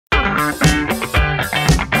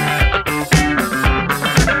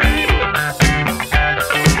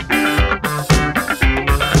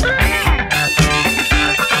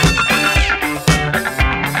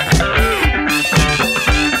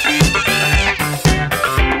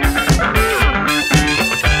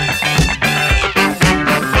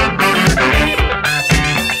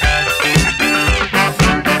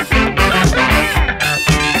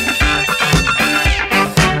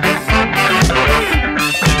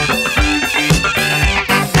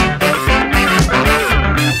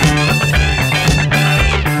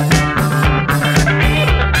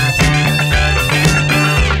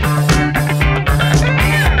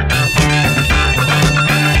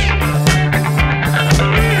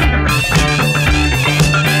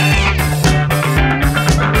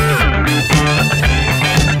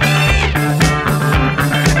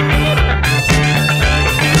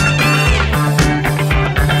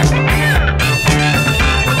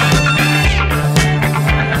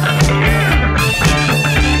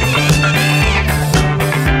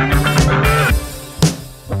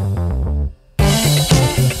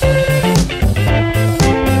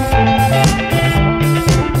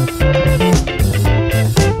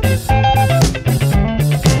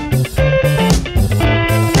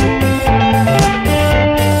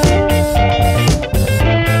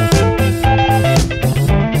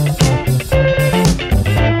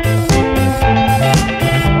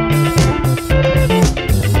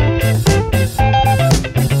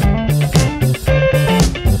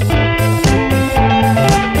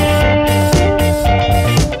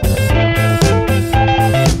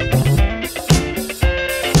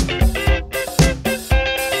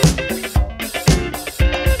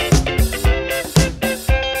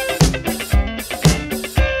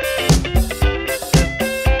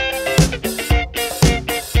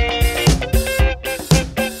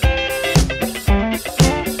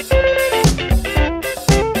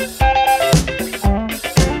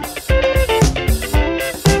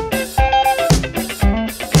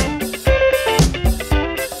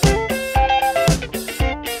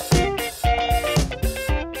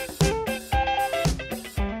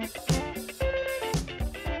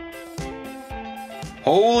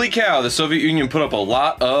Holy cow, the Soviet Union put up a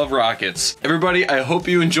lot of rockets. Everybody, I hope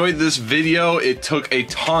you enjoyed this video. It took a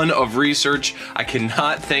ton of research. I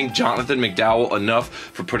cannot thank Jonathan McDowell enough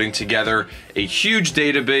for putting together a huge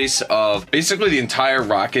database of basically the entire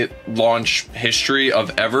rocket launch history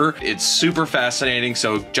of ever. It's super fascinating,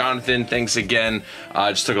 so Jonathan, thanks again. It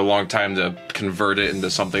just took a long time to convert it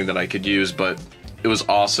into something that I could use, but it was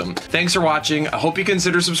awesome. Thanks for watching. I hope you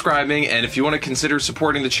consider subscribing, and if you want to consider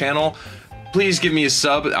supporting the channel, please give me a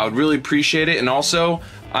sub. I would really appreciate it. And also,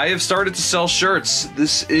 I have started to sell shirts.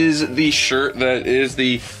 This is the shirt that is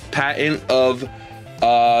the patent of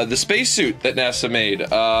the spacesuit that NASA made.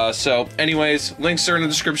 So anyways, links are in the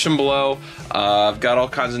description below. I've got all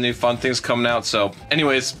kinds of new fun things coming out. So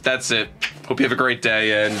anyways, that's it. Hope you have a great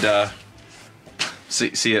day, and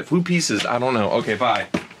see you at Flu Pieces. I don't know. Okay, bye.